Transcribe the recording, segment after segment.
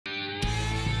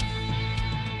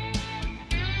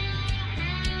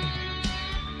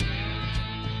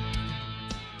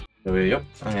There we go.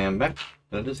 I am back.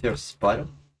 Did I just hear a spider?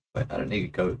 Wait, I don't need to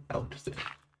go out there.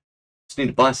 Just need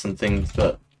to buy some things,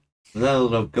 but now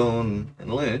that I've gone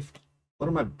and left, what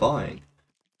am I buying?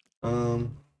 What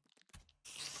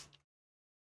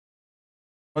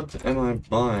am I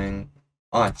buying?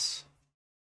 Ice.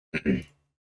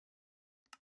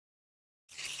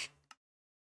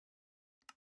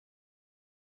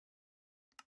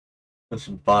 Let's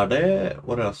buy that.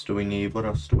 What else do we need? What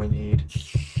else do we need?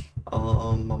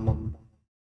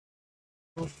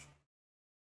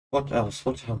 What else?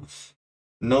 What else?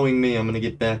 Knowing me, I'm gonna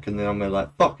get back and then I'm gonna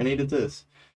like, fuck, I needed this.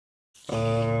 We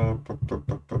do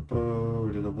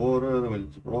the water, then we do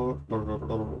the rock.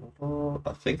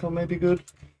 I think I may be good.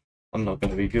 I'm not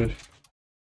gonna be good.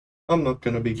 I'm not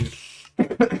gonna be good.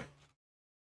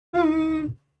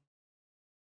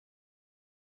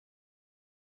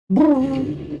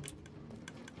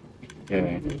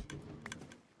 Okay.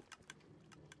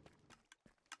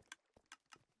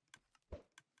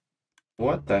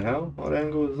 What the hell? What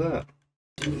angle is that?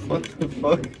 What the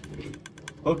fuck?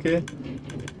 Okay.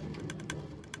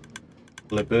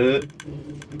 Flip it.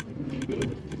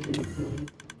 Good.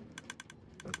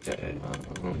 Okay,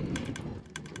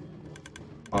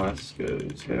 ice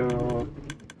goes here.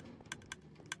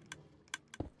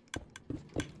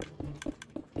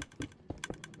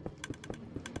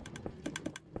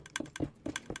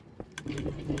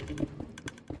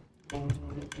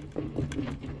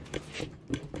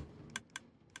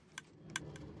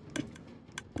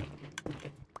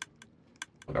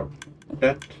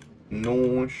 That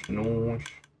noise.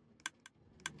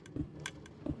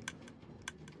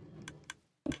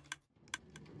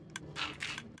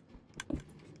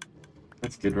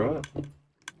 That's good, right?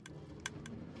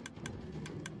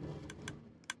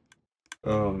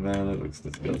 Oh man, that looks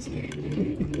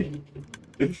disgusting.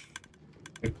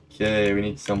 Okay, we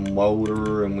need some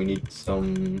water and we need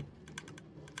some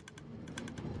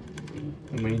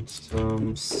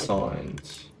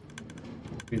signs.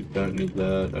 We don't need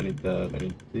that, I need that, I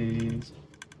need these.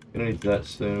 We don't need that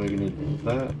soon, we're gonna need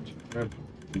that. Grab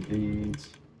these.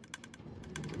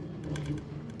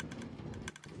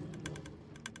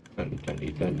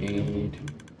 Don't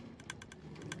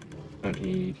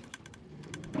need.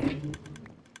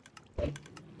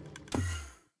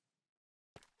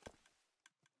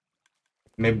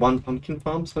 Made one pumpkin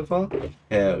farm so far?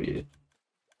 Hell yeah.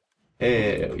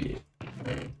 Hell yeah.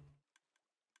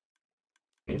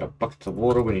 We need a bucket of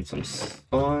water, we need some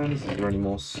signs. Is there any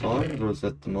more signs or is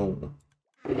that them all?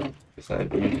 Because I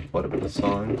have used quite a bit of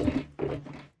signs.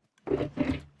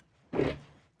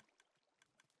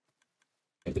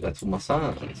 Maybe that's all my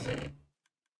signs.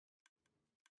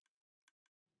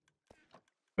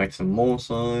 Make some more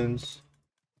signs.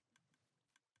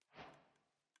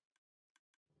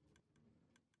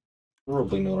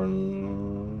 Probably not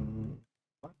on.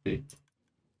 Might be.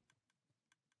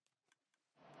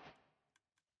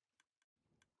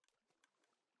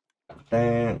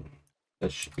 Damn.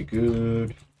 That should be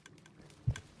good.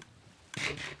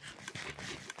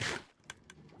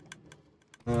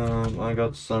 I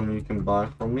got some you can buy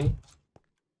from me.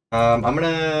 I'm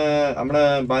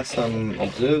gonna buy some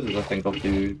observers. I think I'll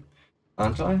do,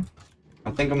 aren't I?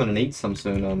 I think I'm gonna need some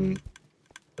soon.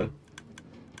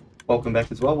 Welcome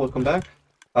back as well. Welcome back.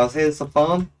 So here's the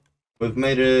farm. We've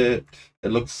made it.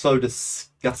 It looks so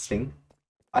disgusting.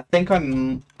 I think I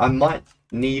might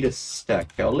need a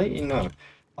stack. I'll let you know.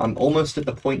 I'm almost at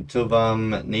the point of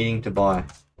needing to buy.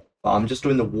 But I'm just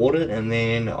doing the water and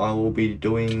then I will be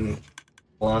doing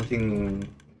planting.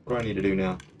 What do I need to do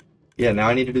now? Yeah, now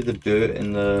I need to do the dirt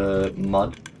and the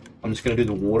mud. I'm just gonna do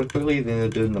the water quickly, then the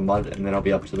dirt and the mud, and then I'll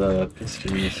be up to the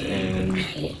pistons and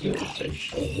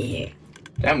dirt.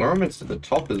 Damn, we're almost at the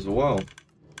top as well.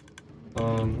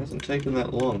 Hasn't taken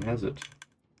that long, has it?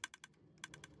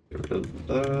 Get rid of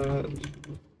that.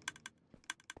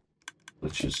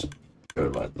 Let's just go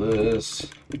like this.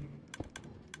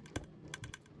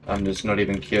 I'm just not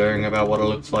even caring about what it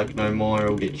looks like no more,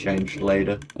 it'll get changed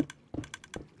later.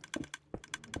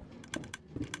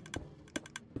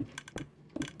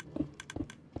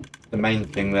 The main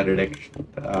thing that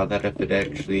if it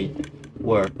actually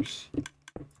works.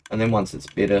 And then once it's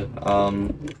better,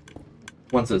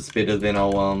 then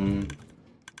I'll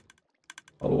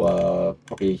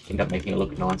probably end up making it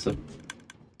look nicer.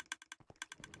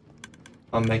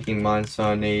 I'm making mine so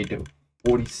I need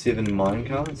 47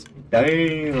 minecarts.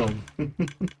 Damn!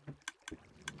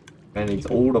 Man needs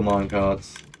all the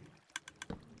minecarts.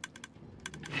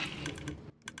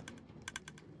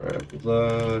 Grab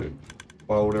that.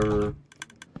 Water.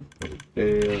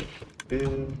 There.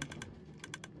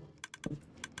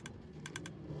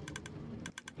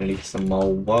 I need some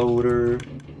more water.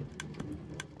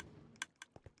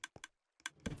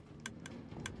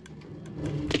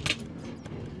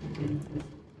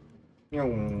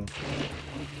 Meow.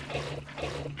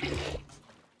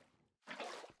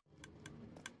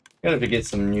 Gotta get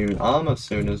some new armor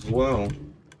soon as well.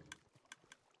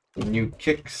 Some new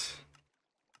kicks.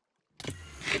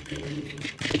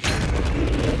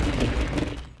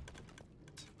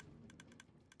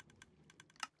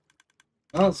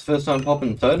 Oh, it's the first time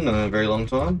popping Toad in a very long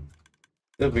time.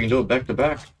 See if we can do it back to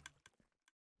back.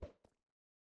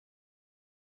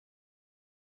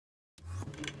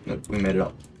 Nope, we made it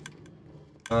up.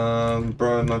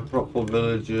 Bro, my propful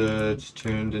villager just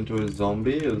turned into a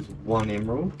zombie. It was 1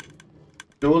 emerald.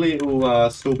 Surely it will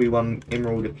still be 1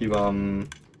 emerald if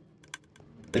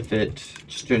it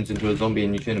just turns into a zombie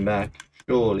and you turn it back.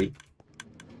 Surely.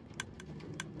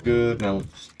 Good, now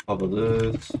let's cover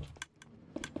this.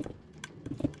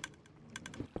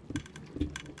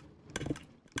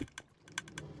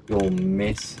 Your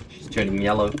mess. She's turning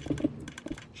yellow.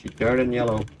 She's turning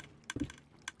yellow.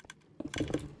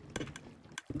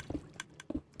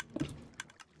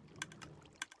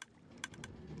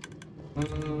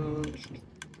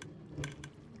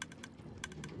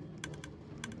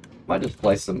 Might just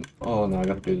place them. Oh no, I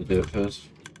gotta do the dirt first.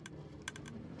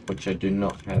 Which I do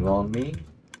not have on me.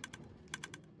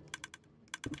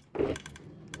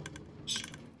 Just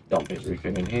dump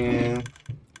everything in here.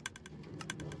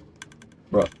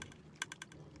 Bruh.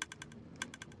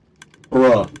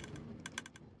 Bruh.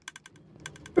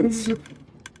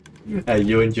 Hey,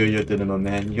 you enjoy your dinner, my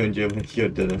man. You enjoy your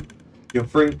dinner. Your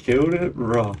friend killed it?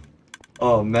 Bruh.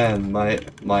 Oh man, my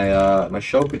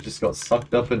shulker just got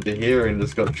sucked up into here and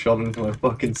just got shot into my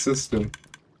fucking system.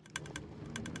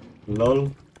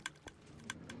 Lol.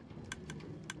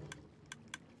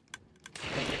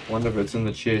 Wonder if it's in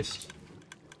the chest.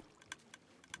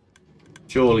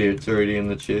 Surely it's already in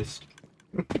the chest.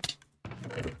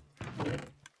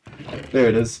 There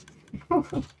it is.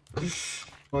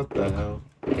 What the hell?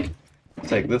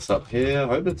 Take this up here. I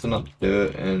hope it's not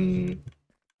dirt and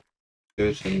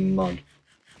mud.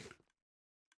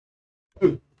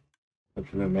 Ooh.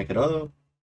 Hopefully we'll make it up.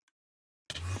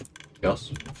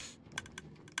 Yes.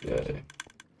 Okay.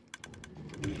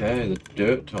 Okay, the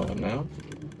dirt time now.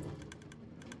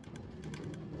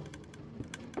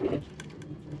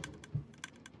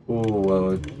 Oh,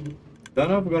 well, I don't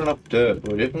know if we've got enough dirt,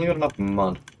 but we definitely got enough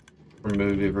mud to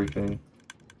remove everything.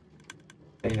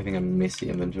 I'm having a messy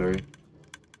inventory.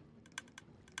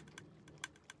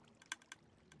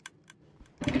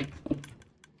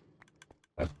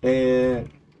 Right there.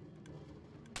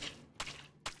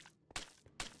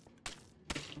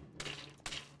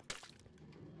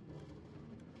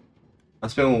 I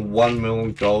spent 1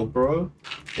 million gold, bro.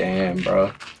 Damn,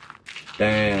 bro.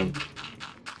 Damn.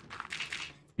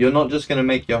 You're not just gonna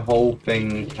make your whole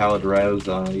thing powered rails,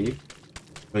 are you?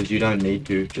 Because you don't need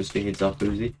to, just a heads up,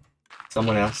 Uzi.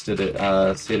 Someone else did it,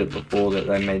 said it before that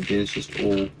they made theirs just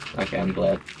all... Okay, I'm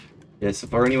glad. Yeah, so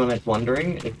for anyone that's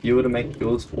wondering, if you were to make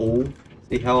yours all...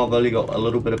 See how I've only got a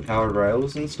little bit of powered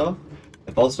rails and stuff?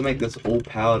 If I was to make this all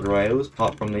powered rails,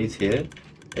 apart from these here,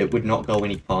 it would not go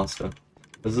any faster.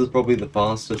 This is probably the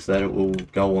fastest that it will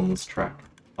go on this track,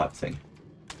 type thing.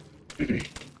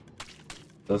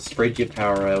 So spread your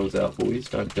power rails out, boys.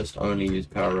 Don't just only use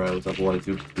power rails, otherwise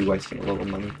you'll be wasting a lot of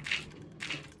money.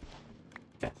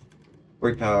 Okay.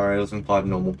 3 power rails and 5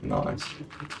 normal. Nice.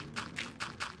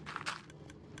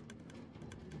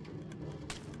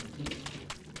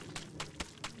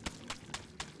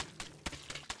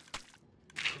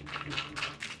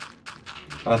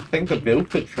 I think the build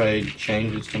for trade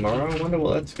changes tomorrow. I wonder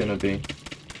what that's gonna be.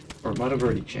 Or it might have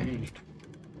already changed.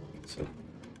 So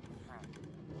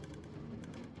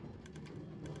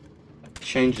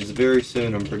changes very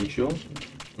soon, I'm pretty sure.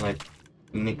 Like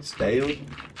next day or a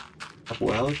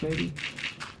couple hours maybe.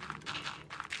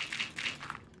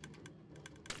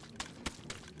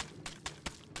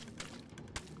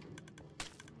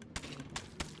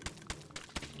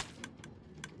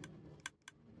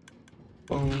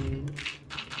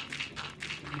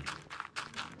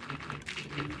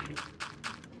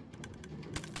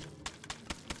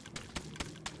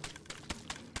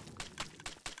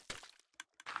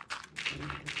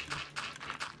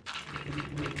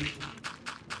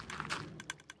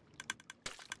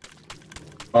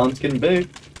 Farm's getting big.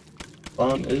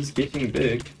 Farm is getting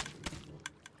big.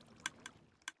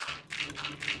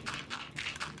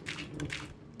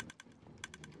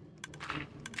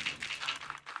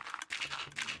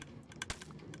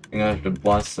 I'm gonna have to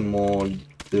buy some more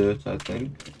dirt, I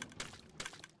think.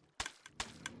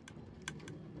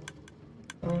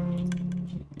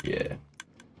 Yeah.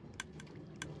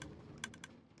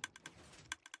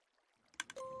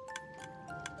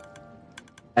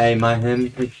 Hey, my him,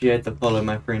 appreciate the follow,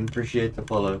 my friend. Appreciate the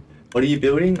follow. What are you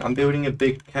building? I'm building a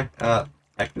big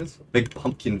cactus, big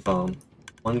pumpkin farm.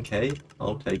 1K,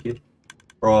 I'll take it.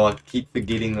 Bro, I keep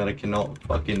forgetting that I cannot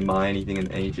fucking buy anything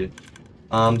in Asia.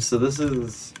 So this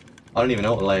is, I don't even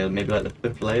know what layer, maybe like the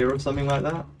 5th layer or something like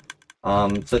that.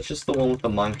 So it's just the one with the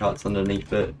minecarts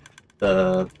underneath it,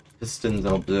 the pistons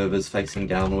and observers facing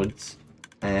downwards,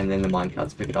 and then the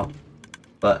minecarts pick it up.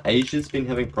 But Asia's been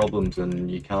having problems and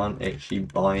you can't actually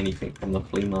buy anything from the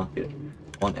flea market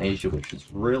on Asia, which is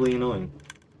really annoying.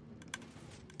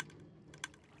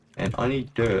 And I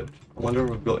need dirt. I wonder if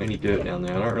we've got any dirt down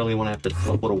there. I don't really want to have to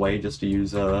teleport away just to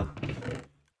use the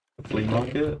flea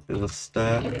market. There's a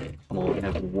stack. Come on, we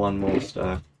have one more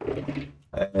stack.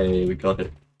 Hey, we got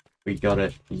it. We got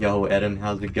it. Yo, Adam,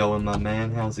 how's it going, my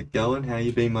man? How's it going? How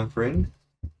you been, my friend?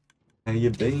 How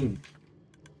you been?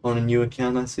 On a new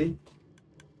account, I see.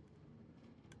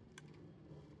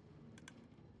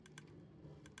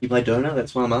 You play Donut?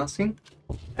 That's why I'm asking.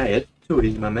 Hey, it's too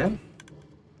easy, my man.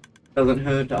 Doesn't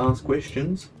hurt to ask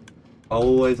questions. I'll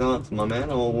always answer, my man.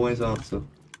 I'll always answer.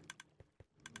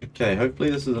 Okay,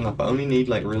 hopefully this is enough. I only need,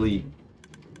 like, really...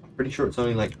 I'm pretty sure it's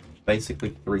only, like,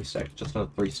 basically 3 stacks. Just under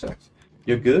 3 stacks.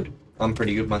 You're good? I'm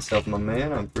pretty good myself, my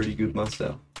man. I'm pretty good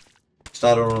myself.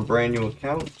 Started on a brand new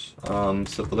account.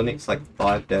 So for the next, like,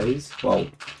 5 days... Well,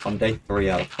 on day 3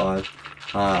 out of 5.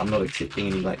 I'm not accepting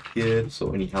any, like, gifts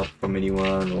or any help from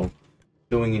anyone or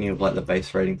doing any of, like, the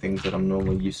base rating things that I'm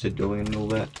normally used to doing and all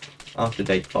that. After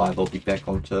day 5, I'll be back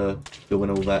onto doing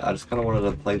all that. I just kind of wanted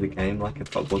to play the game like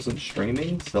if I wasn't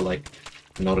streaming, so, like,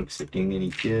 not accepting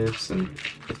any gifts and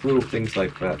just little things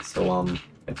like that. So,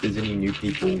 if there's any new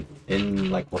people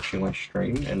in, like, watching my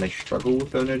stream and they struggle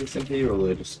with DonutSMP or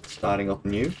they're just starting off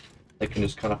new, they can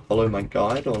just kind of follow my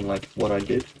guide on, like, what I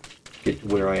did to get to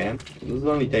where I am. This is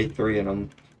only day 3 and I've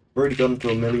already gotten to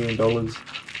 $1 million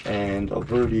and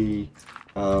I've already,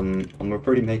 I'm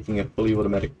already making a fully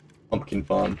automatic pumpkin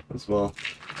farm as well.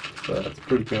 So that's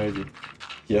pretty crazy.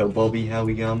 Yo, Bobby, how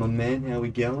we going, my man? How we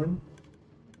going?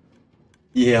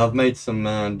 Yeah, I've made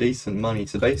some decent money.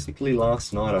 So basically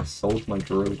last night I sold my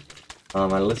drill.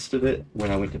 I listed it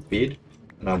when I went to bed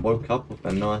and I woke up with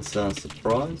a nice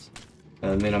surprise.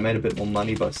 And then I made a bit more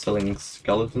money by selling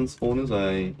skeleton spawners.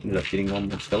 I ended up getting one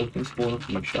more skeleton spawner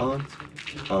for my shards.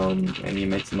 And you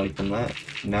made some money from that.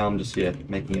 Now I'm just, yeah,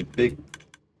 making a big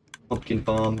pumpkin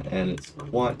farm, and it's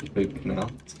quite big now.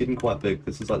 It's getting quite big.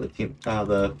 This is like the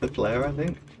 5th layer, I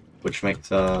think, which makes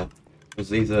because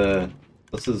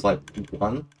this is like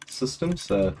one system,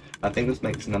 so I think this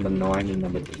makes number 9 and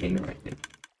number 10 right here,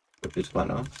 which is quite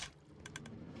nice.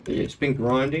 But yeah, it's been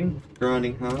grinding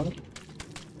hard.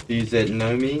 For you that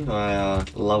know me, I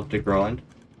love to grind.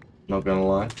 Not gonna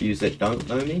lie. For you that don't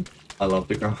know me, I love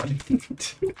to grind.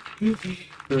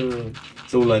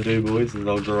 That's all I do, boys, is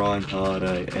I'll grind hard,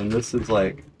 eh? And this is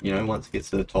like, you know, once it gets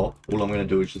to the top, all I'm going to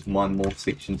do is just mine more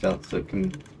sections out so it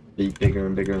can be bigger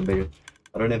and bigger and bigger.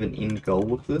 I don't have an end goal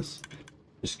with this.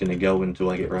 Just going to go until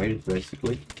I get rated,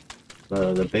 basically.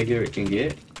 The bigger it can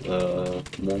get, the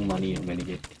more money I'm going to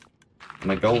get.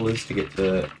 My goal is to get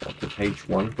to page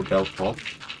 1 for Bell Top,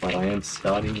 but I am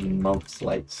starting months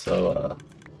late, so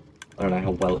I don't know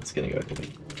how well it's going to go for me.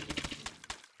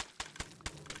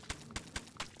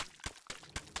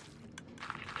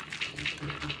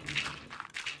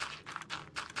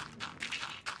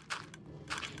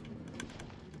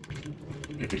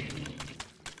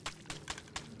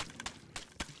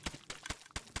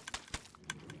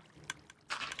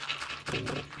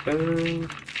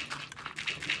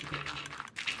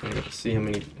 I gotta see how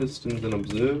many pistons and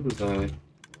observers I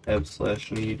have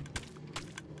 / need.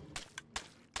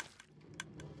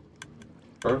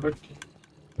 Perfect.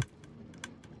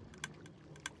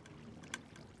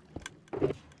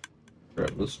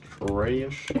 Grab this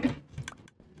trash.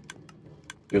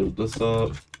 Build this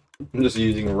up. I'm just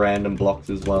using random blocks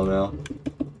as well now.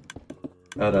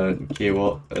 I don't care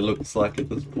what it looks like at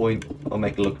this point. I'll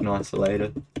make it look nicer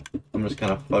later. I'm just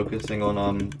kind of focusing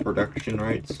on production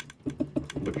rates,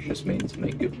 which just means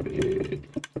make it big.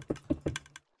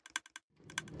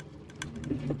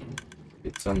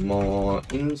 Get some more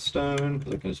instone,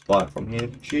 because I can just buy it from here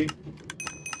for cheap.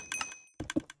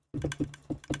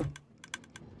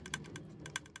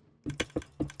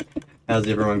 How's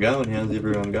everyone going? How's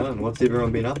everyone going? What's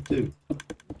everyone been up to?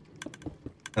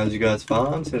 How's you guys'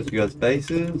 farms? How's you guys'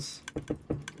 bases?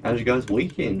 How's you guys'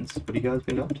 weekends? What have you guys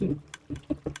been up to?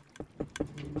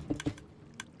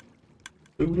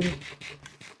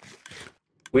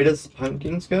 Where does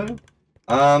pumpkins go?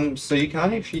 So you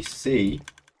can't actually see.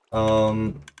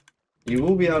 You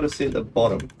will be able to see at the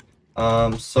bottom.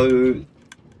 So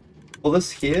for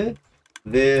this here,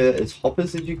 there is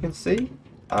hoppers, as you can see.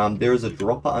 there is a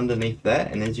dropper underneath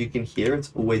that, and as you can hear,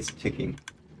 it's always ticking.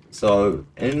 So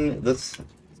in this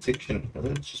section,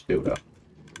 let's just build up.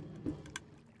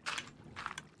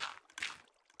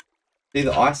 See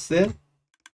the ice there?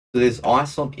 So there's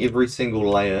ice on every single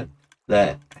layer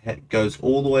that goes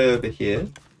all the way over here.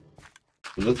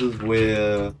 So this is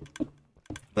where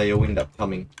they all end up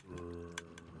coming.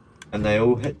 And they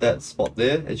all hit that spot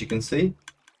there, as you can see.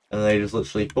 And they just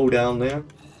literally fall down there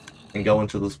and go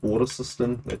into this water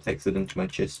system that takes it into my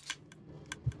chest.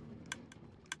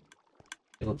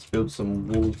 Okay, let's build some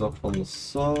walls up on the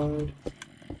side.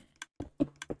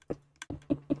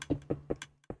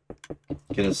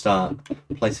 Gonna start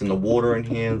placing the water in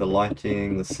here, the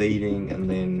lighting, the seating, and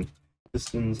then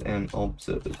pistons and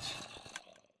observers.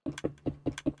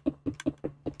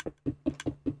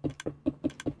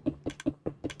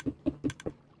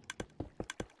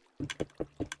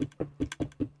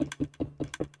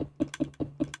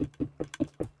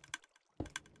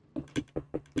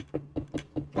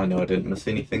 I know I didn't miss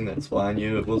anything, that's why I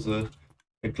knew it was a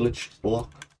glitched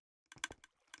block.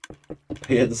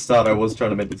 At the start I was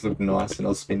trying to make this look nice and I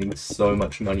was spending so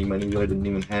much money that I didn't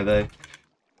even have a.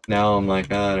 Now I'm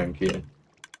like, I don't care.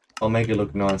 I'll make it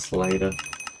look nice later.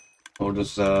 I'll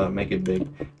just make it big.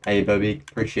 Hey Bobby,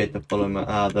 appreciate the follow,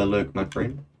 the lurk, my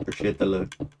friend. Appreciate the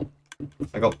lurk.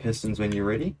 I got pistons when you're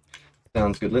ready.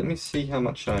 Sounds good. Let me see how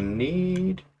much I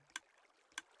need.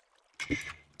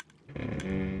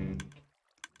 And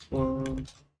this one.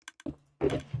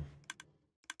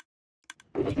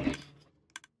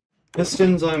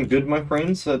 Pistons, I'm good, my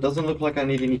friend, so it doesn't look like I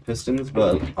need any pistons,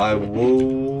 but I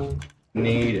will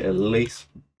need at least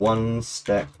one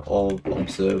stack of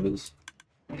observers.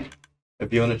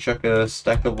 If you want to chuck a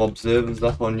stack of observers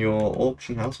up on your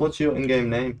auction house, what's your in-game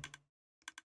name?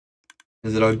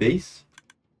 Is it obese?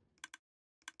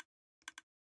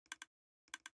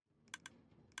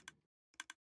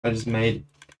 I just made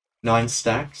 9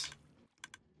 stacks.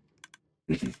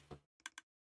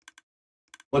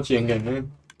 What's your in-game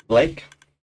name? Blake?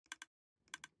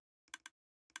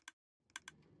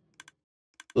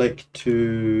 Blake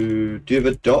to... Do you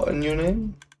have a dot in your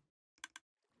name?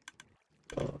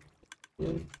 Oh,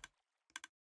 yeah.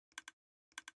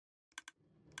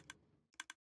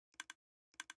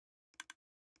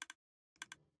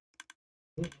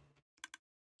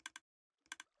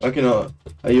 Okay, no.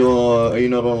 Are you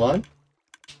not online?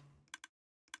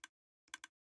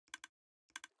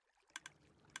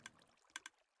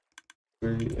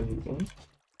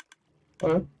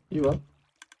 Alright, you are.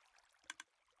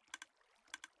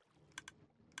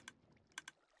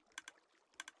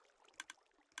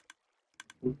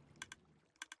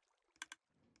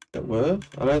 That worth?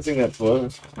 I don't think that's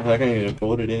worth. I can't even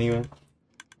afford it anyway.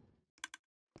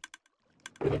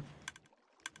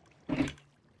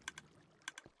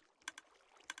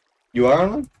 You are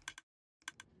online?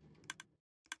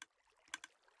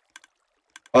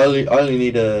 I only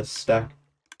need a stack.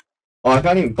 Oh, I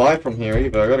can't even buy from here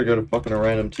either. I gotta go to fucking a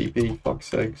random TP, fuck's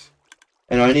sakes.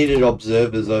 And I needed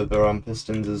observers over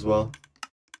pistons as well.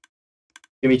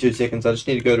 Give me 2 seconds, I just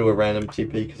need to go to a random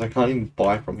TP because I can't even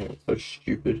buy from here. It's so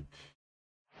stupid.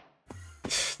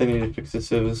 They need to fix the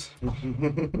servers.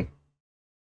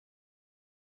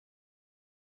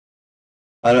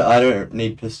 I don't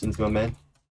need pistons, my man.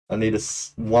 I need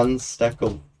one stack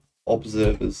of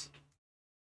observers.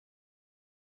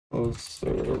 Oh,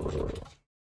 so...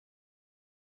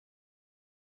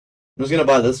 I'm just gonna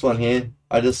buy this one here.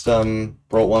 I just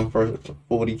brought one for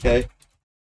 40k.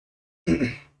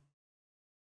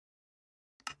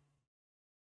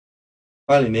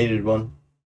 I only needed one.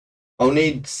 I'll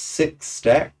need 6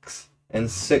 stacks and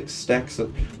 6 stacks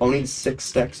of. I'll need 6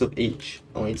 stacks of each.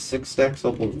 I'll need 6 stacks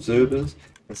of observers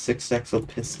and 6 stacks of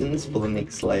pistons for the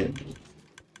next layer.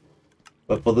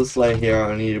 But for this layer here,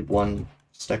 I needed 1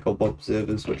 stack of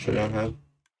observers, which I don't have.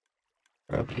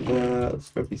 Grab that,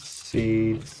 let's grab these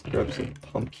seeds, grab some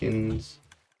pumpkins,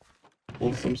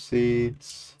 awesome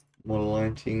seeds, more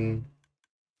lighting,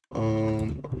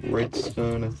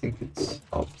 redstone, I think it's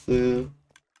up there.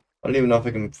 I don't even know if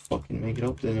I can fucking make it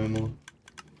up there no more.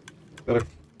 Gotta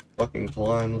fucking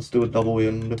climb, let's do a double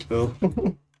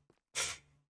enderpearl.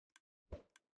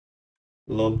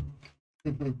 Lol.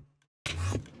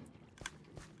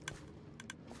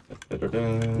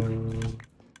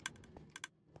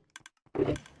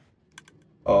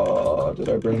 Did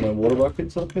I bring my water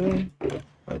buckets up here?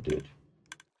 I did.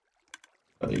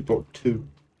 I only brought 2.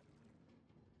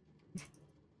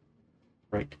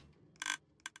 Right.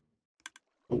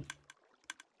 Oh.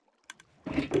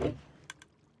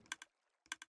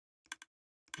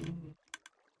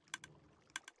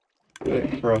 Good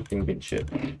crafting good shit.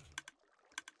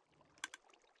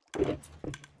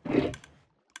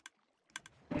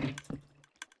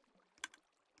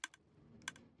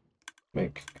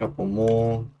 couple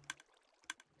more.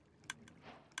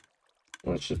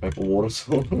 Let's just make a water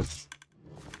source.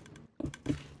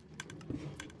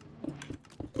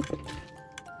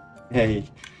 Hey,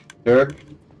 Dirk.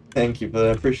 Thank you for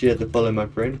that. Appreciate the follow, my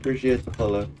friend. Appreciate the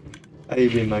follow. How you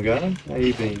been, my guy? How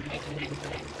you been?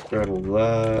 Grab all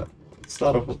that. Let's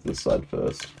start off with this side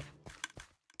first.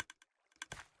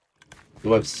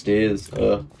 Do I have stairs? I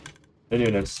don't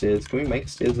even have stairs. Can we make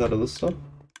stairs out of this stuff?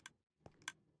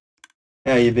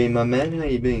 How you been, my man? How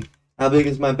you been? How big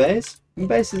is my base? My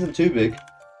base isn't too big.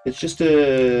 It's just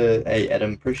a... Hey,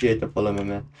 Adam, appreciate the follow, my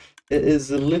man. It is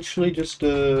literally just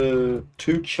 2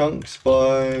 chunks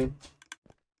by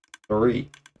 3.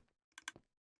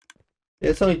 Yeah,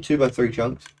 it's only 2 by 3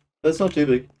 chunks. That's not too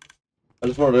big. I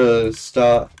just wanted to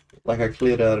start, like I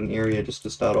cleared out an area just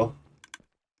to start off.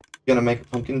 Gonna make a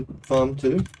pumpkin farm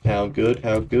too. How good,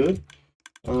 how good.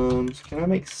 So can I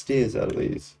make stairs out of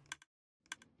these?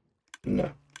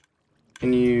 No.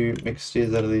 Can you make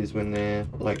stairs out of these when they're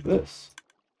like this?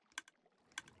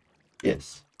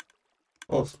 Yes.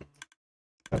 Awesome.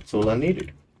 That's all I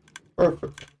needed.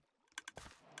 Perfect.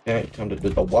 Okay, time to do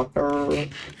the water.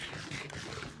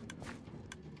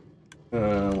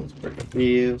 Let's break up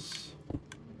these.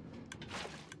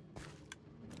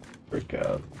 Break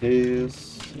out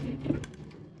this.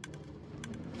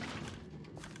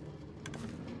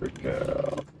 Break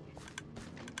out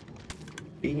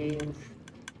these.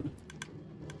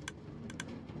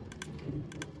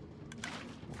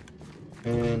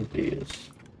 And these.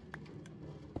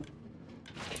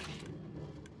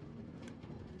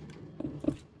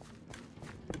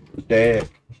 Deck.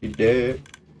 You deck.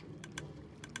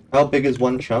 How big is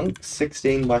one chunk?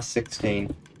 16 by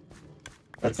 16.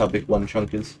 That's how big one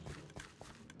chunk is.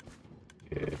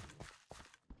 Okay.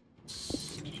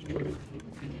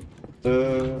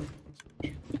 The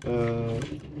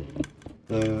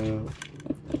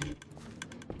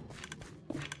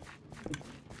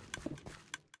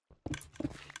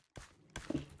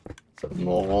some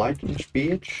more lighting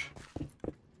speech.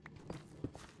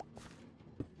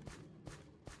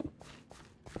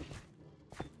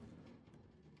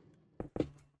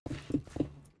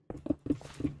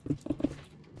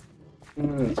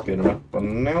 That's good enough for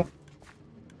now.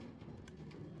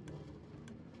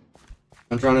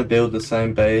 I'm trying to build the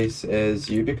same base as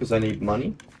you because I need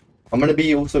money. I'm going to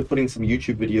be also putting some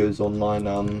YouTube videos online,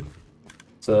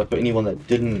 so for anyone that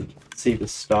didn't see the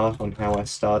start on how I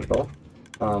started off,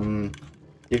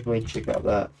 definitely check out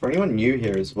that. For anyone new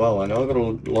here as well, I know I've got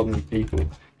a lot of new people.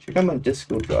 Check out my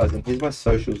Discord, guys, and here's my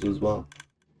socials as well.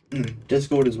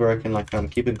 Discord is where I can like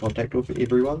keep in contact with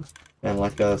everyone, and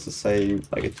like to say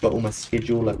like it's got all my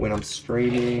schedule, like when I'm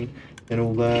streaming and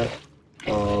all that.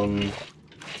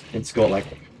 It's got like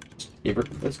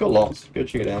it's got lots. Go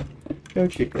check it out. Go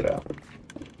check it out.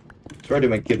 Try to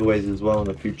make giveaways as well in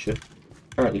the future.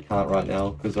 Currently can't right now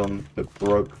because I'm a bit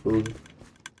broke for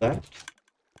that.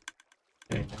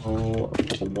 Okay, now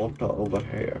the water over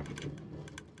here.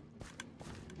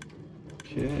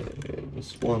 Okay,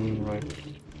 this one right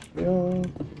here.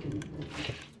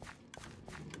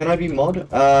 Can I be mod?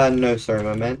 No, sorry,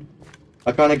 my man.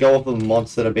 I kind of go off of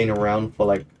mods that have been around for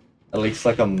like at least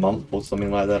like a month or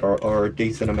something like that, or a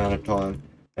decent amount of time.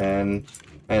 And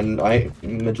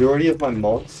majority of my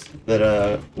mods that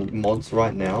are mods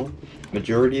right now,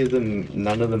 majority of them,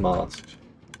 none of them asked.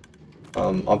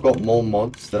 I've got more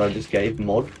mods that I just gave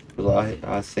mod because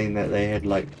I seen that they had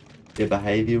like their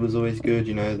behavior was always good,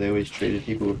 you know, they always treated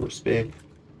people with respect,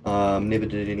 never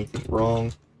did anything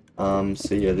wrong.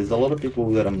 So yeah, there's a lot of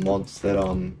people that are mods that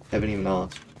haven't even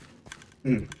asked.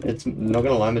 It's not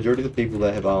gonna lie, majority of the people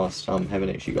that have asked haven't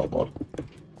actually got mod.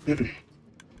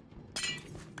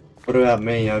 What about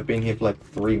me? I've been here for like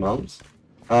 3 months.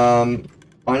 I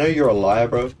know you're a liar,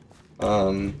 bro.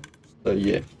 So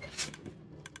yeah.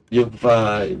 You've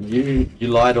you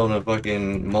lied on a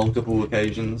fucking multiple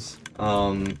occasions.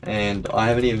 And I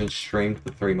haven't even streamed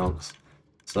for 3 months.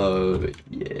 So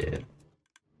yeah.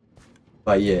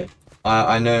 But yeah,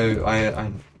 I know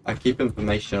I keep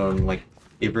information on like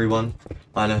everyone.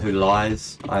 I know who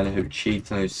lies, I know who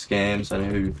cheats, I know who scams, I know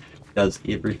who does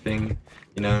everything,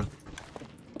 you know.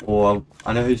 Or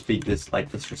I know who's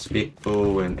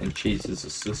disrespectful and cheats the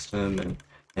system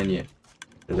and yeah.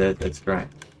 That's great.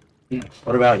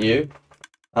 What about you?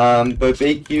 But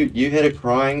Beak, you had a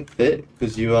crying fit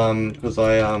because you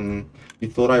you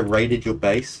thought I raided your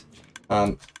base.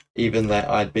 Even that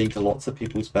I'd been to lots of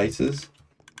people's bases.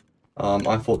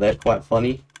 I thought that quite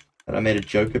funny. And I made a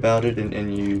joke about it,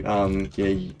 and you,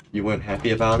 yeah, you weren't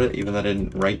happy about it, even though I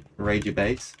didn't raid your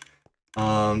base.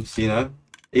 So, you know,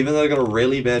 even though I got a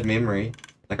really bad memory,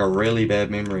 like a really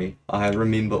bad memory. I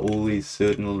remember all these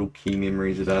certain little key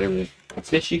memories about everything,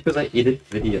 especially because I edit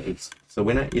videos. So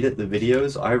when I edit the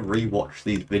videos, I rewatch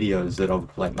these videos that of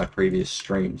like my previous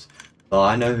streams. So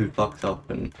I know who fucks up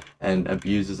and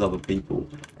abuses other people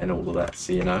and all of that.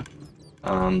 So you know,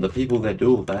 the people that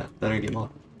do all that, they don't get mine.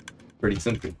 Pretty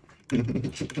simple.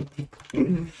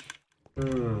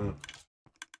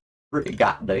 Pretty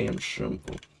goddamn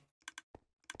simple.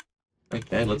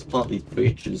 Okay, let's plant these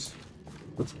bitches.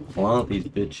 Let's plant these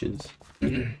bitches.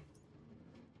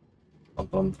 Bum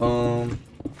bum bum.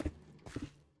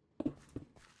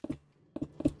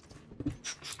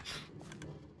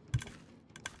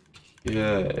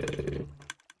 Okay.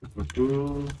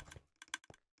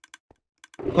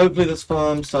 Hopefully this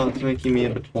farm starts making me a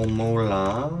bit more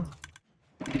moolah.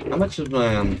 How much is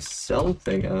my sell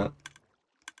thing at?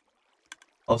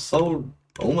 I've sold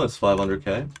almost 500k.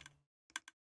 I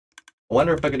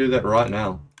wonder if I can do that right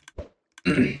now.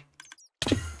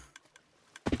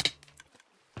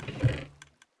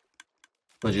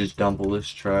 Let's just dump all this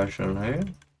trash in here.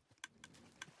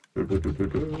 Why don't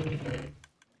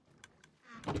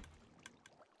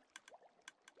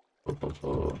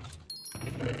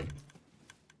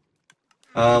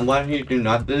you do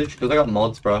night vids? Because I got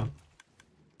mods, bro.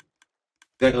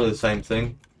 Exactly the same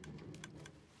thing.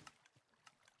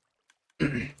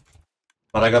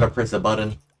 But I gotta press a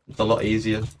button. It's a lot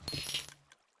easier.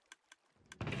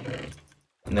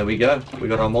 And there we go. We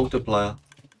got our multiplier.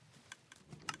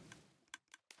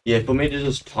 Yeah, for me to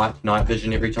just type night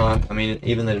vision every time, I mean,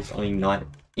 even though it's only night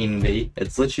NV,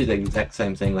 it's literally the exact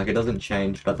same thing. Like, it doesn't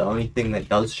change, but the only thing that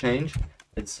does change,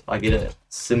 it's I get a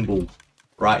symbol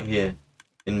right here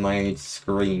in my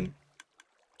screen.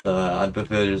 So I'd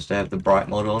prefer just to have the bright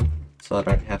mod on, so I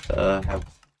don't have to have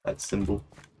that symbol.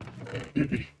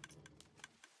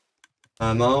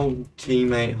 My old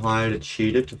teammate hired a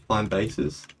cheater to find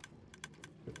bases.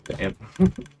 Damn.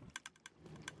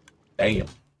 Damn.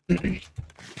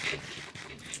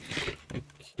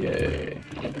 Okay.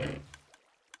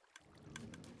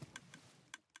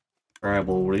 Grab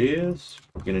all this.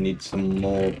 We're gonna need some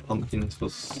more pumpkins for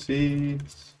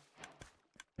seeds.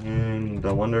 And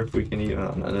I wonder if we can even.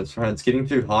 Oh, no, that's right. It's getting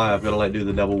too high. I've got to like do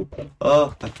the double.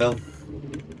 Oh, I fell.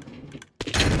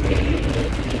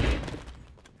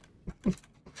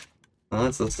 Oh,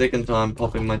 that's the second time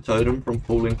popping my totem from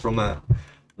falling from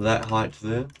that height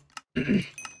there.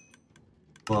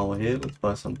 While we're here, let's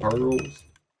buy some pearls.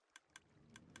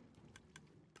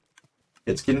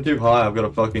 It's getting too high. I've got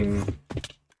to fucking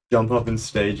jump up in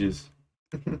stages.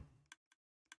 Did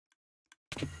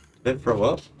that throw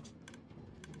up?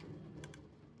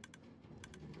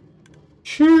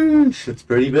 Sheesh, it's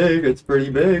pretty big, it's pretty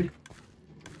big.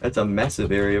 That's a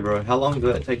massive area, bro. How long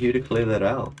did that take you to clear that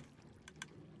out?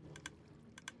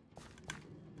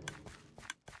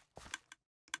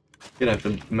 Gonna have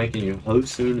to make a new hoe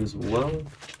soon as well.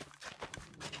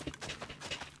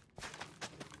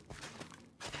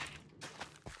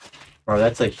 Bro,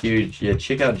 that's a huge, yeah,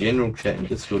 check out general chat in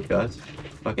Discord, guys.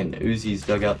 Fucking Uzi's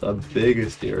dug out the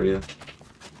biggest area.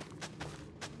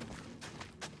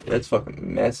 Yeah, that's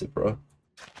fucking massive, bro.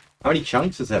 How many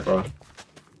chunks is that, bro?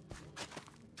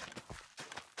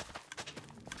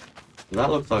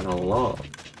 That looks like a lot.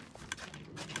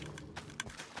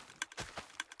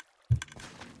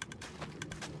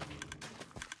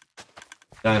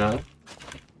 Don't know.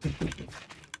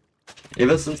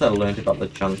 Ever since I learned about the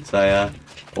chunks, I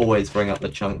always bring up the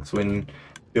chunks when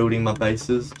building my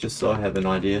bases, just so I have an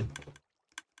idea.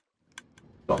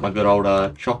 Got my good old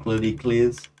chocolatey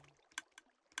clears.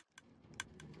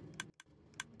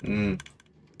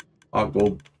 Oh,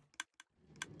 well.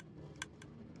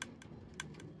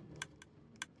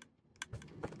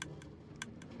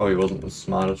 Probably wasn't the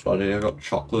smartest idea. I got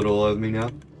chocolate all over me now.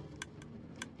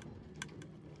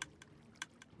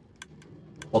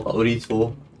 What the hoodie's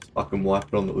for? Just fucking wipe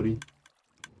it on the hoodie.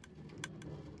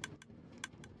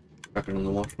 Crack it on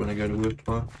the wash when I go to work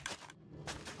tomorrow.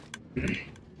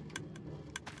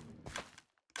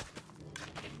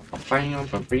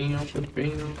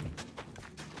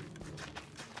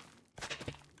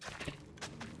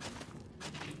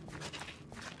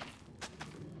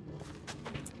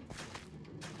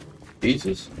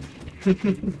 Jesus.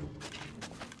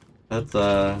 That's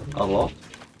a lot.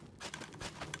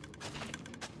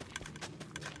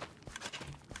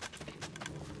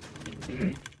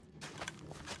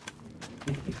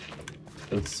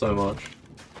 That's so much.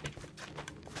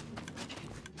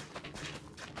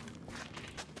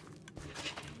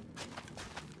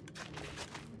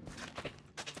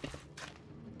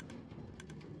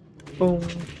 Boom.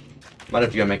 Might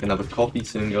have to go make another coffee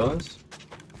soon, guys.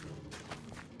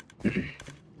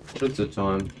 What's the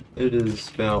time? It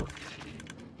is about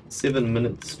 7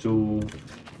 minutes till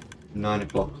 9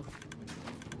 o'clock.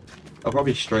 I'll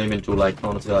probably stream until like,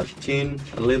 honestly, like 10,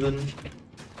 11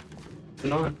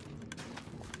 tonight.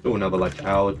 Do another like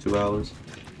hour, 2 hours.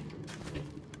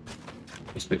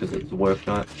 Just because it's work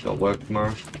night, got work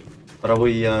tomorrow. But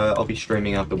I'll be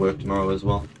streaming after work tomorrow as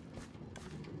well.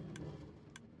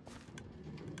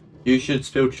 You should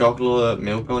spill chocolate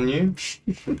milk on you.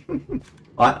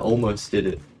 I almost did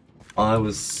it. I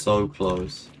was so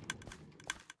close.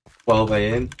 12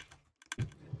 AM.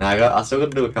 Now I still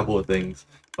gotta do a couple of things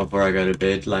before I go to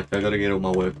bed. Like I gotta get all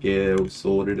my work gear all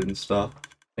sorted and stuff. I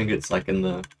think it's like in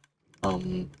the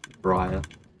dryer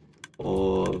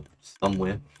or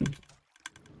somewhere.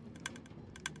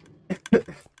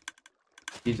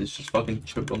 Jesus, just fucking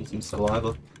choked on some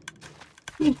saliva.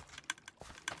 And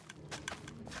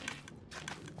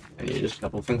yeah, just a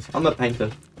couple of things. I'm a painter.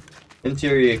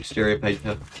 Interior, exterior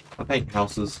painter. I paint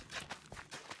houses.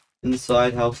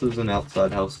 Inside houses and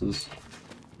outside houses.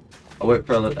 I work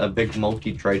for a big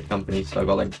multi-trade company, so I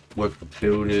got like work for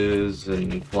builders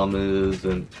and plumbers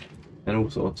and all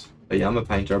sorts. But yeah, I'm a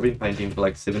painter. I've been painting for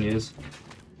like 7 years.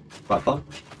 Quite fun.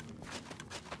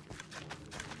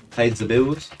 Pays the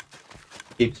bills.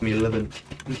 Keeps me living.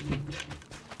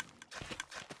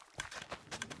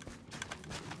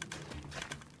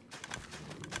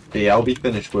 But yeah, I'll be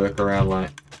finished work around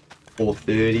like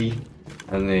 4:30,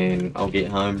 and then I'll get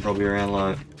home probably around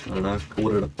like, I don't know,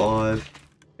 4:45,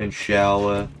 and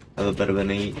shower, have a bit of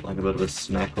an eat, like a bit of a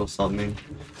snack or something.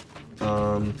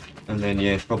 And then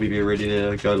yeah, probably be ready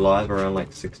to go live around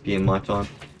like 6 PM my time.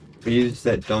 For you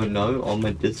that don't know, on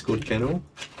my Discord channel,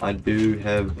 I do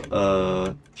have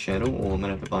a channel, or I'm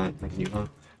gonna have to make a new home.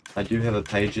 I do have a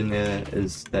page in there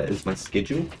that is my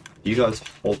schedule. You guys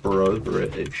hover over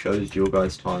it, it shows your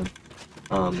guys' time.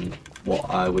 What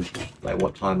I would, like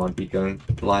what time I'd be going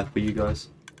live for you guys.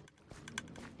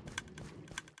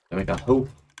 I make a hope.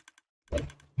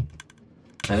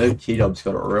 I know T-Dub's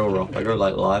got it real rough. I go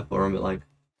like live for him at like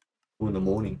 2 in the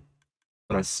morning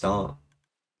when I start.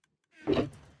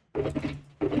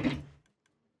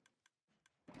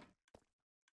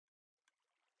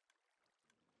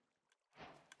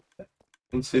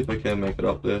 Let's see if I can make it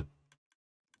up there.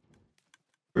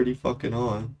 Pretty fucking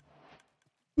high.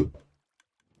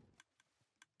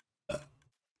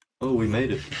 Oh, we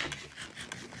made it.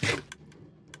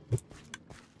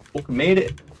 Fucking made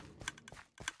it.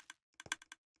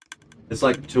 It's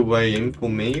like 2 AM for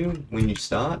me when you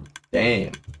start.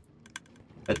 Damn.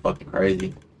 That's fucking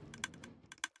crazy.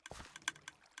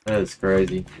 That is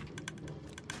crazy.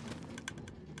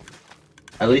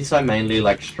 At least I mainly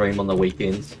like stream on the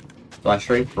weekends. So I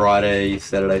stream Friday,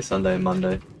 Saturday, Sunday, and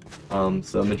Monday.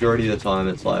 So majority of the time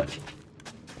it's like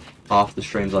half the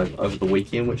streams like over the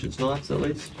weekend, which is nice at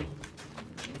least.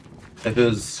 If it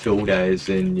was school days,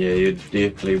 then yeah, you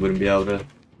definitely wouldn't be able to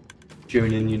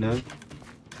tune in, you know.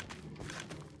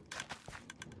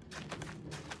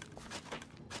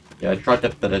 Yeah, I tried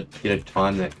to get a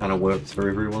time that kind of works for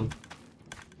everyone.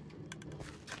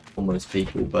 For most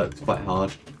people, but it's quite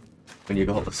hard when you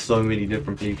got so many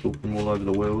different people from all over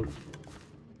the world.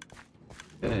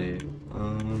 Okay,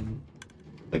 I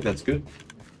think that's good.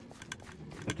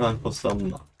 Time for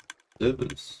some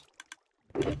servers.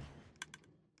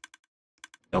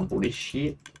 Dump all this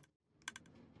shit.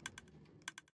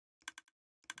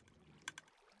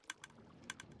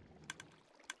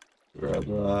 Grab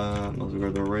that, let's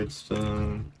grab the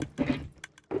redstone.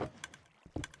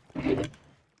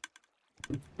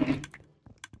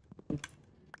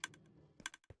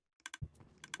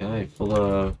 Okay,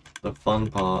 for the fun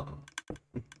part.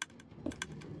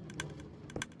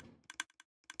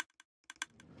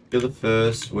 You're the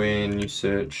first when you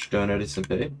search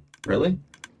DonutSMP. Really?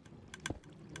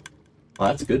 Oh,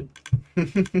 that's good.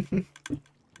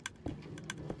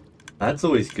 That's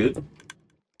always good.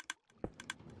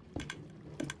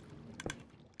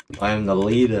 I am the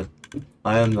leader.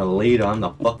 I am the leader. I'm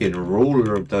the fucking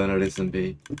ruler of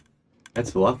DonutSMP.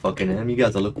 That's who I fucking am. You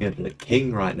guys are looking at the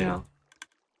king right now.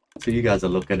 That's who you guys are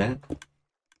looking at.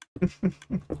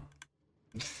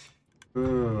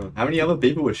 How many other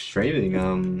people are streaming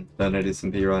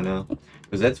DonutSMP right now?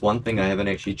 Because that's one thing I haven't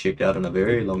actually checked out in a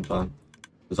very long time.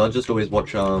 Because I just always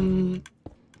watch Dr.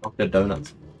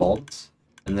 Donut's VODs,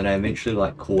 and then I eventually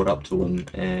like caught up to him,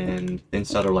 and then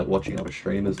started like watching other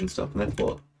streamers and stuff, and that's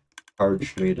what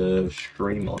encouraged me to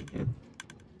stream on him.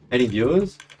 Any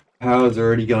viewers? Power's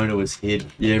already going to his head.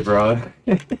 Yeah, bro.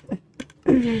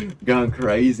 Going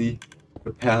crazy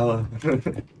for power.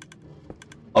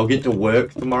 I'll get to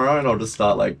work tomorrow and I'll just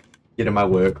start like getting my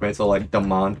workmates, I'll like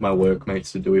demand my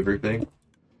workmates to do everything.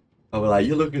 I was like,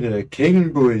 you're looking at a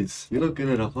king, boys. You're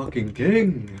looking at a fucking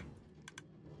king.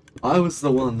 I was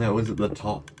the one that was at the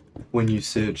top when you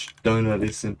searched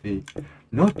DonutSMP,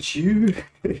 not you.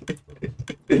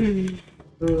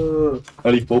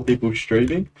 Only 4 people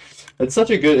streaming. It's such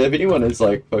a good. If anyone is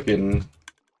like fucking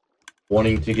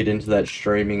wanting to get into that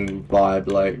streaming vibe,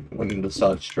 like wanting to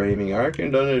start streaming, I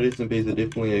reckon DonutSMP is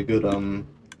definitely a good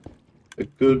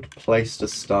place to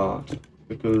start,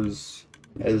 because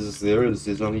as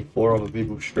there's only 4 other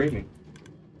people streaming.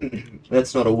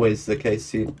 That's not always the case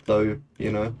here, though,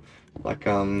 you know. Like,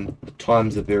 the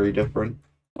times are very different.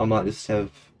 I might just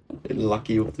have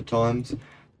lucky with the times.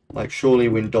 Like, surely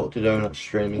when Dr. Donut's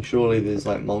streaming, surely there's,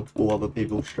 like, multiple other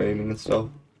people streaming and stuff.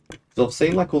 Because I've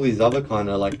seen, like, all these other kind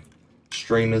of, like,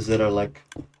 streamers that are, like,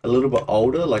 a little bit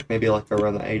older, like, maybe, like,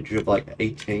 around the age of, like,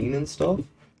 18 and stuff.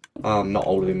 Not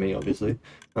older than me, obviously.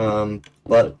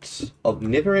 But I've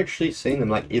never actually seen them.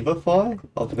 Like, Everfi?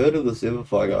 I've heard of this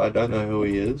Everfi guy. I don't know who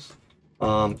he is.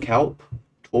 Kelp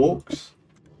Talks.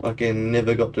 Fucking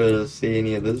never got to see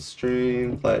any of his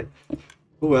streams. Like,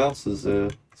 who else is there?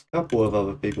 There's a couple of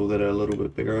other people that are a little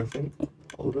bit bigger, I think.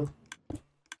 Older.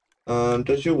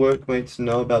 Does your workmates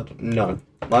know about... No.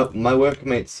 My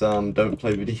workmates, don't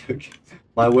play video games.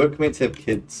 My workmates have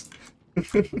kids.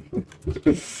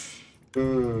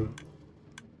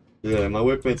 Yeah, my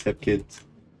workmates have kids.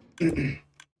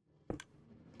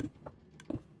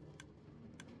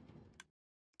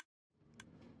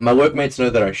 My workmates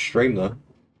know that I stream, though.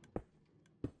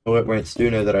 My workmates do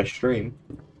know that I stream.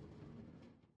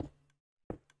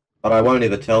 But I won't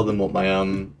ever tell them what my, I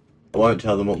won't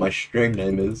tell them what my stream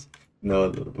name is.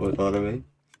 No, what I mean?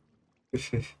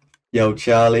 Yo,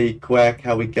 Charlie, Quack,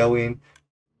 how we going?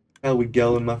 How we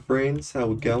going, my friends? How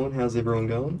we going? How's everyone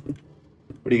going?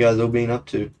 What have you guys all been up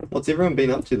to? What's everyone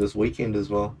been up to this weekend as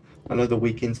well? I know the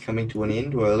weekend's coming to an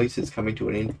end, or at least it's coming to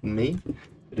an end for me.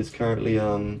 It is currently,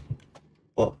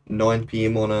 what, 9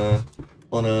 PM on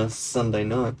a Sunday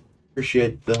night.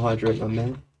 Appreciate the hydrate, my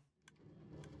man.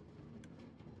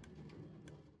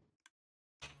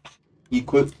 You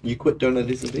quit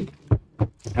DonutSMP?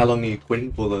 How long are you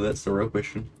quitting for, though? That's the real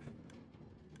question.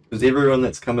 Because everyone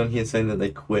that's come in here saying that they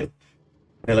quit,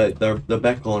 they're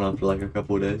back on after like a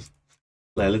couple of days.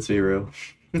 Like, let's be real.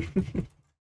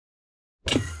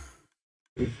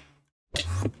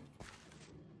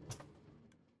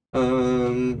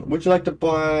 Would you like to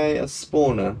buy a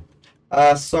spawner?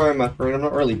 Sorry, my friend, I'm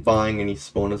not really buying any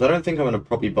spawners. I don't think I'm gonna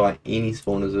probably buy any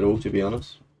spawners at all, to be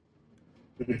honest.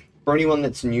 For anyone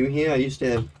that's new here, I used to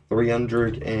have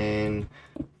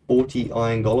 340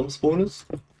 iron golem spawners.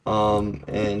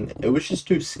 And it was just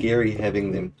too scary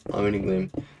having them, owning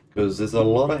them, because there's a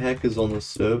lot of hackers on the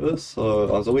server, so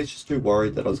I was always just too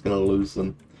worried that I was going to lose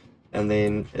them. And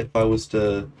then if I was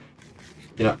to,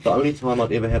 you know, the only time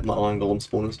I'd ever have my iron golem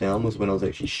spawners down was when I was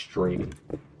actually streaming.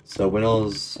 So when I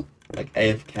was like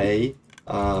AFK,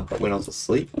 but when I was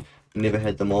asleep, I never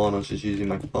had them on. I was just using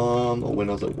my farm, or when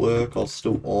I was at work, I was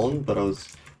still on, but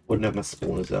wouldn't have my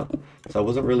spawners out. So I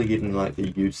wasn't really getting like the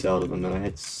use out of them, and I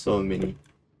had so many.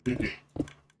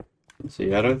 So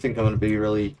yeah, I don't think I'm going to be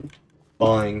really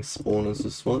buying spawners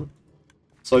this one.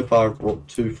 So far I've brought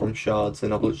 2 from shards,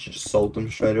 and I've literally just sold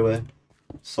them straight away.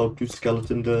 Sold 2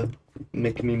 skeleton to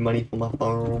make me money for my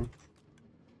farm.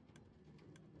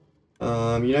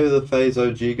 You know the FaZe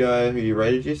OG guy who you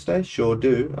raided yesterday? Sure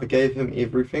do. I gave him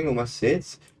everything, all my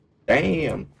sets.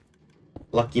 Damn!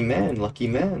 Lucky man, lucky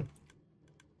man.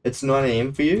 It's 9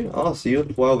 AM for you? Oh, so you're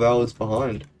 12 hours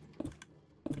behind.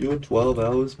 You're 12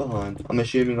 hours behind. I'm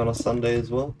assuming on a Sunday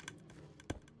as well.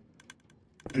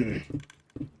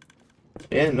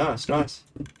 Yeah, nice, nice.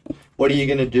 What are you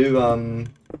gonna do,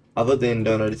 other than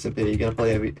DonutSMP? Are you gonna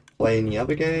play any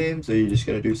other games, or are you just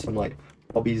gonna do some, like,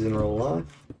 hobbies in real life?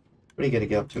 What are you gonna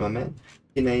get up to, my man?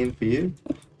 10 AM for you?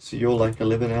 So you're, like,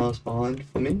 11 hours behind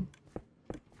for me?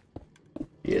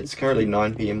 Yeah, it's currently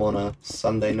 9 PM on a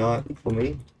Sunday night for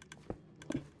me.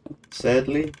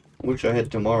 Sadly. Wish I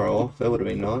had tomorrow off, that would have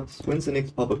been nice. When's the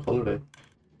next public holiday?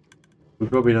 We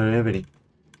probably don't have any.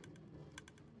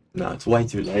 No, it's way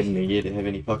too late in the year to have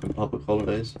any fucking public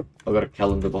holidays. I've got a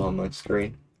calendar behind my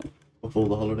screen with all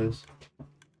the holidays.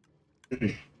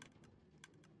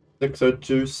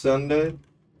 6:02 Sunday.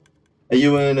 Are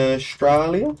you in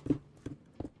Australia?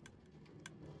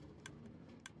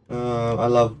 I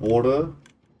love water.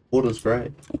 Water's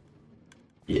great.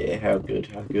 Yeah, how good,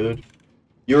 how good.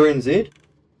 You're in Z?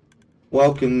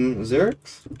 Welcome,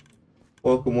 Xerix.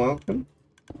 Welcome, welcome.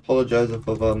 Apologize if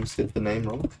I've said the name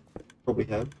wrong. Probably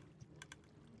have.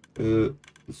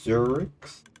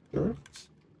 Xerix? Xerix?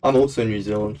 I'm also New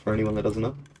Zealand, for anyone that doesn't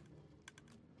know.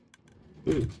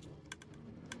 Ooh.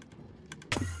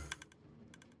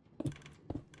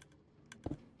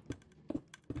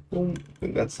 Boom. I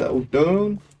think that's that all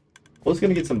done. I was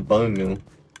gonna get some bone meal.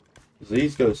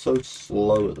 These go so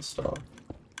slow at the start.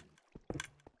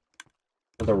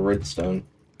 With a redstone.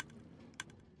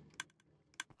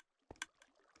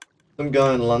 Some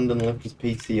guy in London left his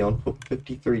PC on for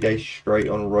 53 days straight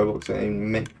on Roblox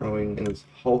and macroing and his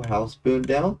whole house burned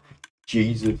down.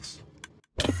 Jesus.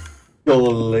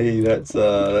 Golly, that's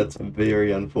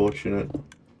very unfortunate.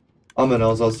 I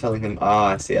was telling him,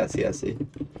 I see.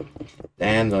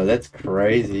 Damn though, that's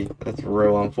crazy. That's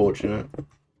real unfortunate.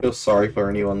 Feel sorry for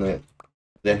anyone that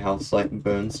their house like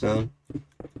burns down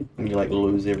and you like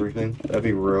lose everything. That'd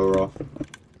be real rough.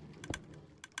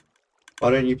 Why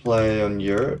don't you play on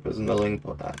Europe? Isn't the link?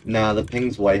 Nah, the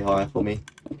ping's way higher for me.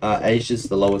 Asia's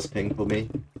the lowest ping for me.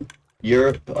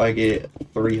 Europe, I get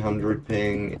 300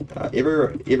 ping.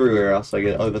 Everywhere else, I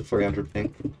get over 300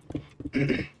 ping.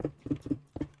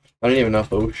 I don't even know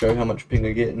if it will show how much ping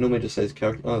I get. It normally just says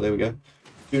oh, there we go.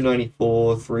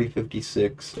 294,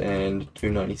 356, and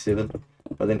 297.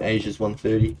 But then Asia's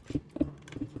 130.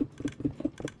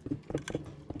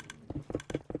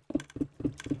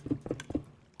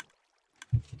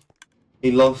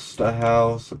 He lost a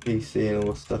house, a PC, and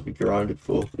all the stuff he grinded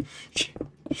for.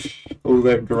 All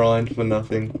that grind for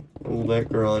nothing. All that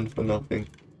grind for nothing.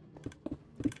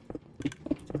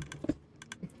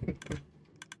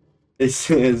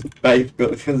 His base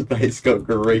got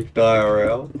griefed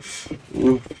IRL.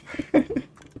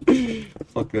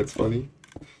 Fuck, that's funny.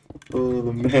 Oh,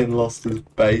 the man lost his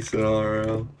base in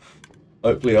IRL.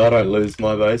 Hopefully I don't lose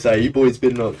my base. Hey, you boys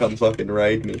better not come fucking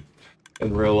raid me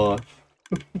in real life.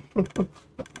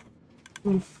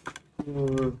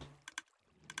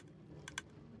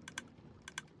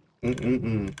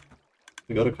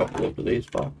 We got a couple of these,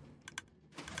 fuck.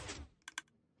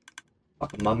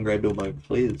 Fucking mum grabbed all my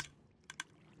clears.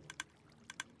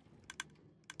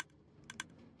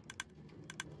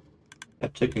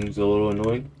 That ticking's a little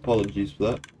annoying. Apologies for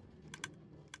that.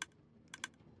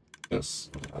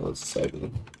 Yes, let's savor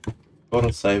them.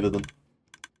 Gotta savor them.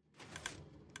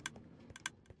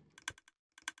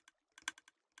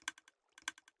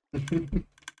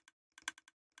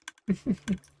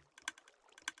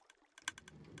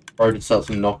 Bro just starts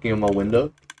knocking on my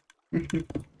window.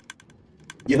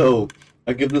 Yo,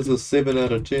 I give this a 7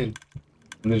 out of 10.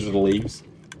 And then just leaves.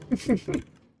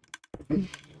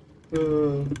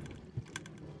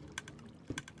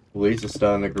 Weeds are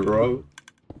starting to grow.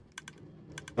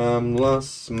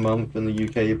 Last month in the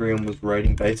UK, everyone was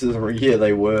raiding bases. Yeah,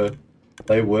 they were.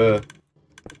 They were.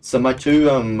 So my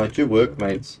two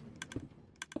workmates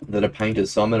that are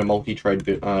painters. So I'm in a multi-trade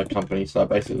company. So I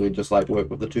basically just like work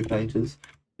with the two painters.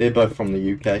 They're both from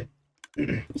the UK.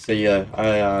 So yeah,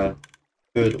 I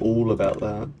heard all about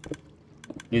that.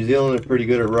 New Zealand are pretty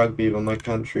good at rugby, but my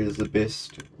country is the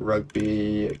best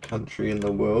rugby country in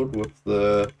the world with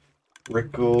the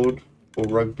record for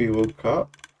Rugby World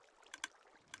Cup.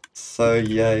 So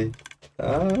yay.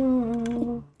 I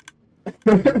don't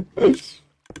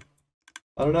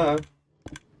know.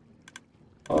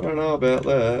 I don't know about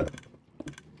that.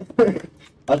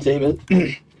 Our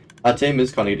team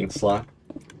is kind of getting slack.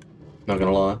 Not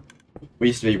gonna lie. We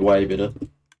used to be way better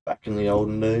back in the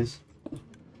olden days.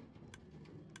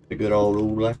 The good old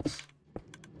All Blacks.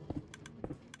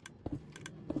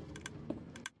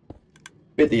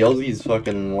 Bet the Aussies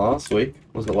fucking last week.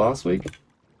 Was it last week?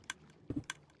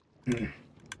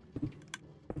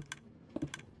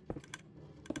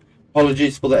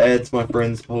 Apologies for the ads, my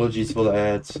friends. Apologies for the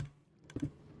ads.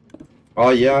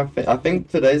 Oh yeah, I think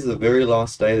today's the very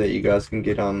last day that you guys can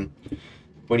get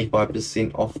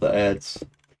 25% off the ads.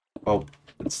 Well,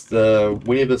 it's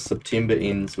whenever September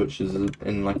ends, which is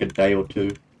in like a day or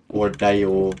two, or a day,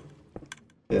 or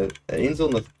it ends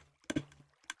on the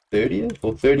 30th,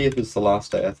 or 30th is the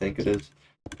last day, I think it is.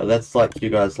 But that's like you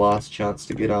guys' last chance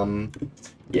to get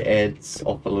your ads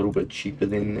off a little bit cheaper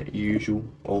than usual,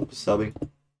 all for subbing.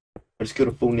 I just got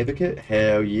a full Never kit.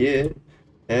 Hell yeah.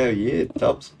 Hell yeah.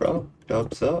 Dubs, bro.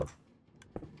 Dubs up.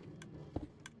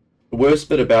 The worst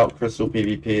bit about Crystal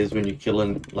PvP is when you kill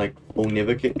an like full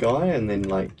Never kit guy and then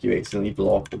like you accidentally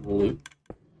blow up the loot.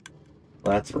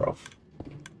 That's rough.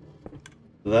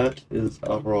 That is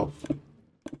rough.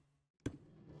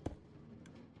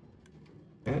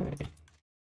 Okay.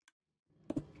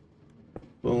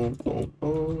 Boom, boom,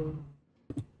 boom.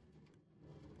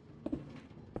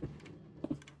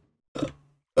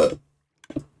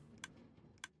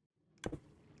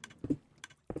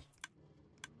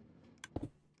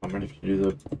 I'm ready to do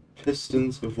the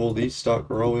pistons before these start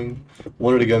growing.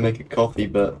 Wanted to go make a coffee,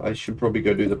 but I should probably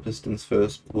go do the pistons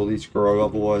first before these grow,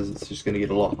 otherwise it's just going to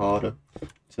get a lot harder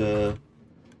to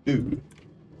do.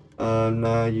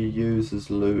 Nah, you use as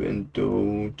loot and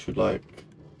duel to like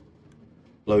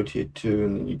low tier 2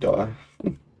 and then you die.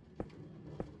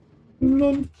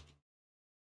 None.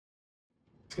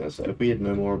 I was gonna say, if we had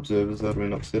no more observers, that would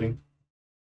be upsetting.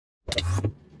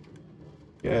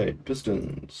 Okay,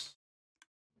 pistons.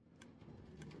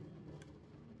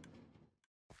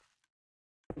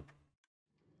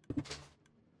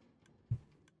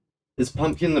 Is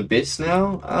pumpkin the best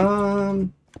now?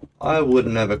 I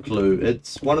wouldn't have a clue.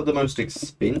 It's one of the most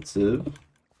expensive.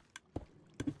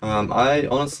 I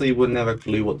honestly wouldn't have a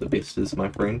clue what the best is, my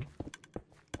friend.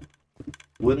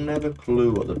 Wouldn't have a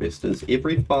clue what the best is.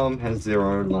 Every farm has their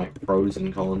own, like, pros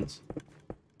and cons.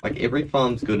 Like, every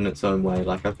farm's good in its own way.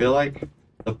 Like, I feel like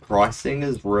the pricing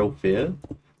is real fair.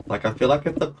 Like, I feel like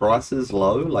if the price is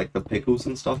low, like the pickles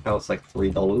and stuff, how it's like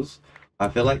 $3, I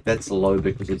feel like that's low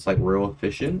because it's, like, real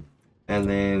efficient. And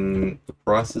then the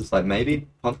price is, like, maybe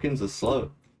pumpkins are slow.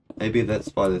 Maybe that's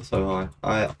why they're so high.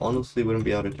 I honestly wouldn't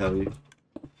be able to tell you.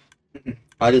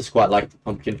 I just quite like the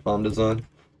pumpkin farm design.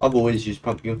 I've always used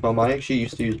pumpkin farm. I actually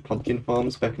used to use pumpkin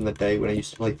farms back in the day when I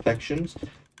used to play factions,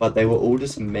 but they were all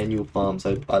just manual farms.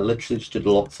 I literally just did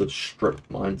lots of strip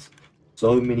mines.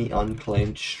 So many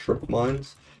unclaimed strip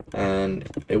mines, and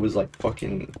it was like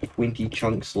fucking 20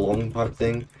 chunks long type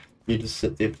thing. You just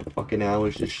sit there for fucking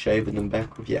hours just shaving them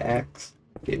back with your axe.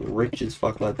 Get rich as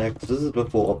fuck like that, because this is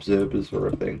before observers were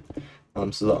a thing.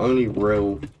 So the only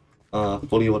real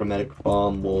fully automatic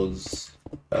farm was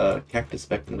cactus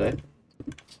back in the day.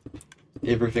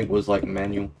 Everything was like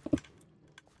manual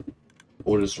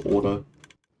or just auto,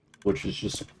 which is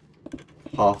just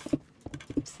half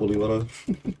fully auto.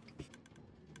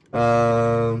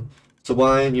 So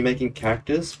why aren't you making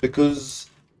cactus? Because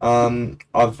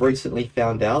I've recently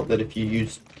found out that if you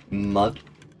use mud,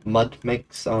 mud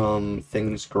makes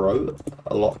things grow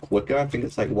a lot quicker. I think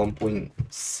it's like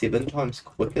 1.7 times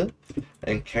quicker.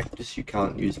 And cactus you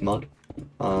can't use mud.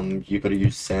 You gotta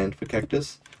use sand for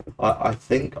cactus. I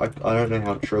think I don't know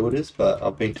how true it is, but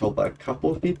I've been told by a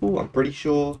couple of people. I'm pretty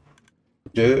sure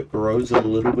dirt grows a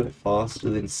little bit faster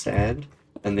than sand,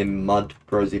 and then mud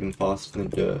grows even faster than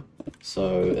dirt.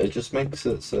 So it just makes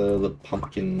it so the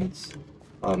pumpkins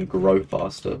grow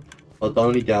faster. But the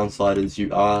only downside is you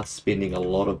are spending a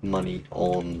lot of money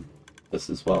on this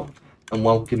as well. And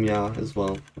welcome ya as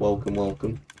well. Welcome,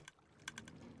 welcome.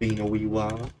 Being a wee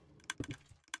while.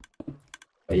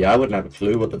 But yeah, I wouldn't have a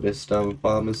clue what the best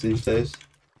farm is these days.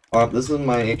 This is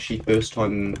my actually first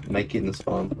time making this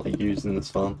farm, like using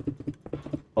this farm.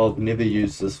 I've never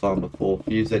used this farm before. For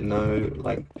you that know,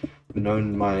 like,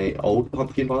 known my old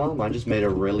pumpkin farm, I just made a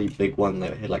really big one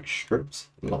that had like strips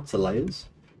and lots of layers.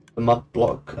 The mud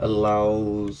block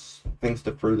allows things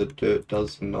to through the dirt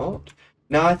does not.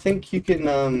 Now I think you can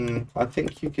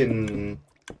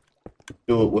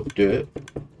do it with dirt.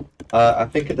 I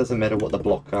think it doesn't matter what the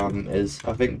block is.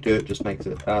 I think dirt just makes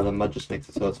it the mud just makes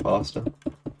it so it's faster.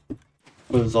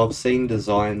 Because I've seen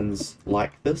designs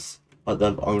like this, but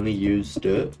they've only used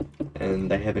dirt and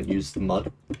they haven't used the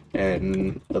mud,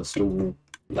 and they've still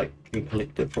like can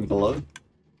collect it from below.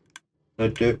 No,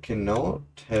 dirt cannot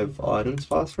have items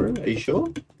pass through. Are you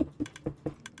sure?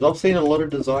 'Cause I've seen a lot of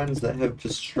designs that have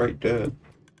just straight dirt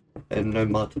and no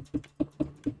mud.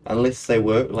 Unless they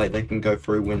work, like they can go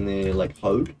through when they're like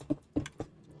hoed.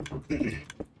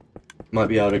 Might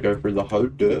be able to go through the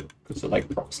hoed dirt because it like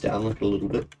drops down like a little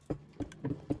bit.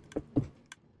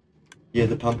 Yeah,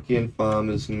 the pumpkin farm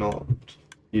is not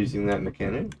using that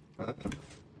mechanic.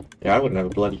 Yeah, I wouldn't have a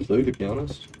bloody clue to be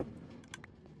honest.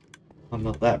 I'm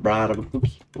not that bright of a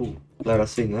cookie. Oh, glad I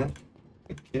seen that.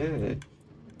 Okay.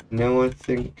 Now I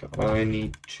think I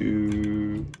need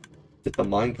to get the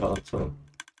minecarts on.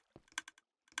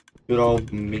 Good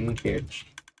old min catch.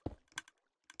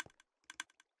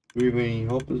 Do we have any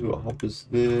hoppers? We've got hoppers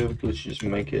there. Let's just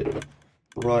make it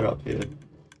right up here.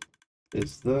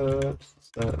 There's that,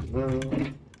 and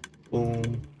that.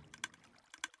 Boom.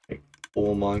 Make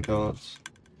 4 minecarts.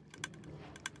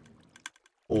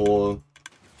 Or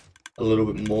a little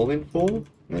bit more than 4,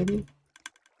 maybe?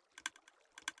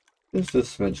 Just a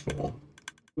smidge more.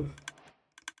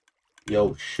 The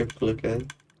old shift click, eh?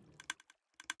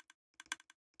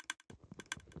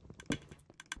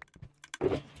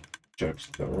 Jokes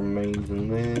that remains in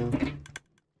there.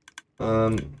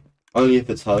 Only if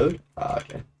it's hoed? Ah,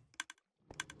 okay.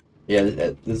 Yeah,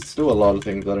 there's still a lot of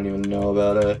things I don't even know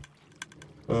about it.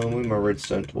 Where are my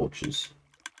redstone torches?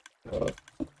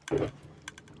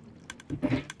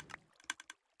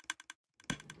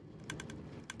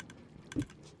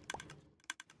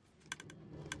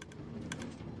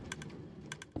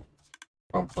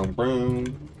 Bum, bum, bum.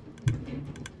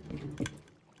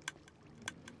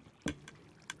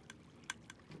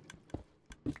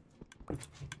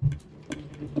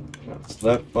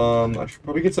 that farm. I should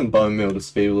probably get some bone meal to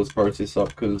speed all this process up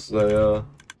because they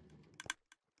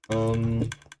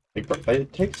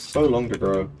take so long to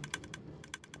grow.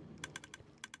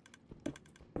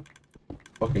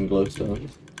 Fucking glowstone.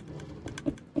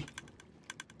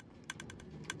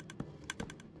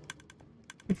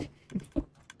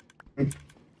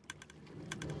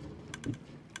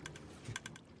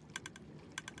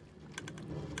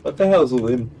 What the hell's all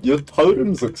them? Your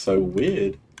totems look so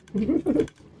weird. I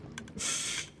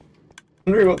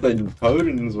wonder what the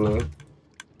totems were.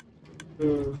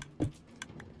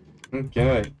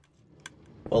 Okay.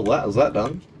 Well, that was that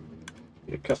done.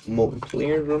 Get a couple more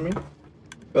clears from me.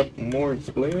 Couple more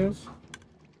clears.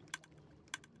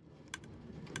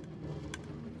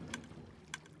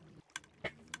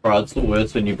 Bro, it's the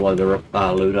worst when you blow the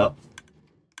loot up.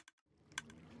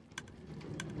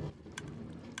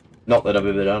 Not that I've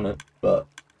ever done it, but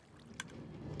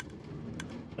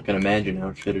I can imagine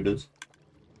how shit it is.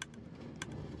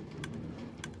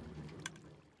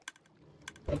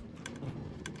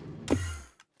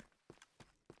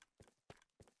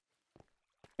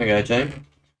 Okay, team.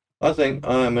 I think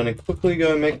I'm gonna quickly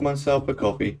go make myself a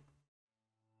coffee.